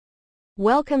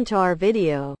Welcome to our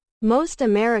video. Most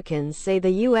Americans say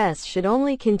the US should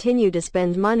only continue to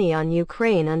spend money on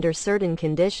Ukraine under certain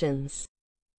conditions.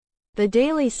 The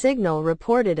Daily Signal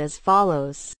reported as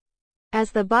follows. As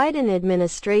the Biden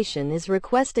administration is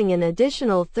requesting an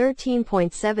additional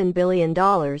 $13.7 billion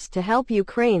to help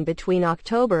Ukraine between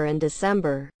October and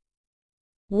December.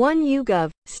 One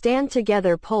YouGov Stand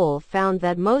Together poll found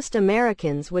that most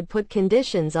Americans would put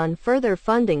conditions on further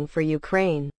funding for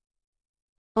Ukraine.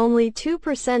 Only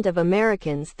 2% of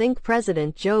Americans think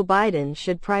President Joe Biden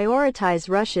should prioritize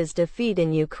Russia's defeat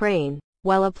in Ukraine,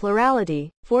 while a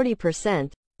plurality,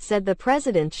 40%, said the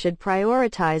president should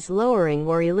prioritize lowering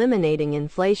or eliminating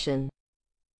inflation.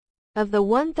 Of the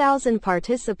 1,000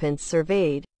 participants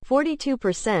surveyed,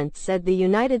 42% said the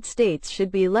United States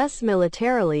should be less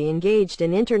militarily engaged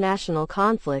in international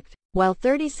conflict, while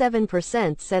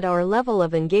 37% said our level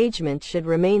of engagement should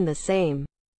remain the same.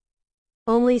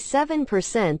 Only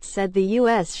 7% said the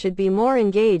U.S. should be more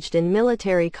engaged in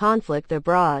military conflict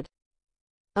abroad.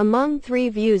 Among three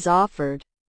views offered,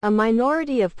 a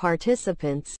minority of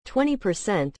participants,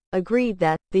 20%, agreed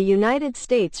that the United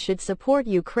States should support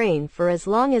Ukraine for as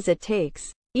long as it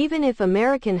takes, even if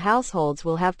American households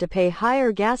will have to pay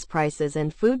higher gas prices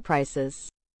and food prices,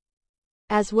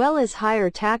 as well as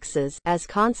higher taxes as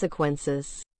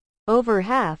consequences. Over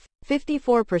half,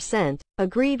 54%,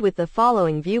 agreed with the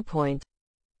following viewpoint.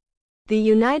 The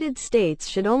United States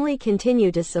should only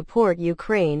continue to support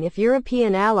Ukraine if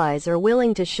European allies are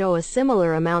willing to show a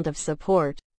similar amount of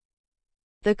support.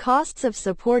 The costs of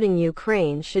supporting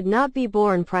Ukraine should not be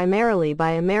borne primarily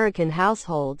by American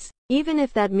households, even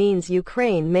if that means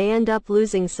Ukraine may end up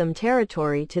losing some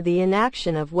territory to the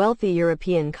inaction of wealthy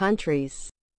European countries.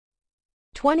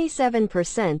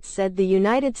 27% said the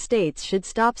United States should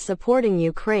stop supporting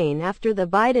Ukraine after the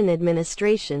Biden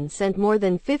administration sent more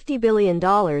than $50 billion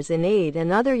in aid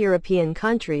and other European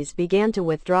countries began to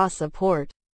withdraw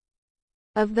support.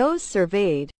 Of those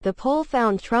surveyed, the poll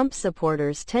found Trump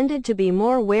supporters tended to be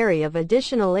more wary of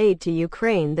additional aid to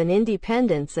Ukraine than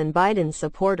independents and Biden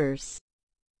supporters.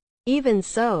 Even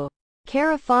so,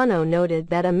 Carafano noted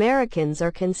that Americans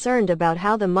are concerned about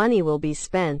how the money will be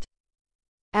spent.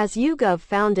 As YouGov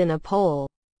found in a poll,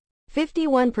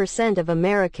 51% of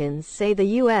Americans say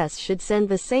the U.S. should send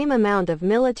the same amount of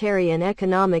military and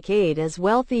economic aid as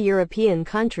wealthy European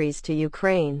countries to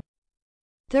Ukraine.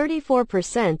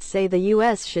 34% say the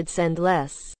U.S. should send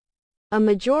less. A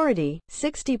majority,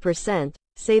 60%,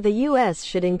 say the U.S.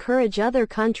 should encourage other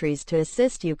countries to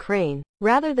assist Ukraine,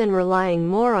 rather than relying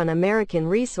more on American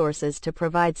resources to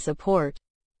provide support.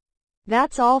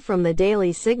 That's all from the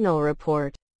Daily Signal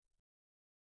report.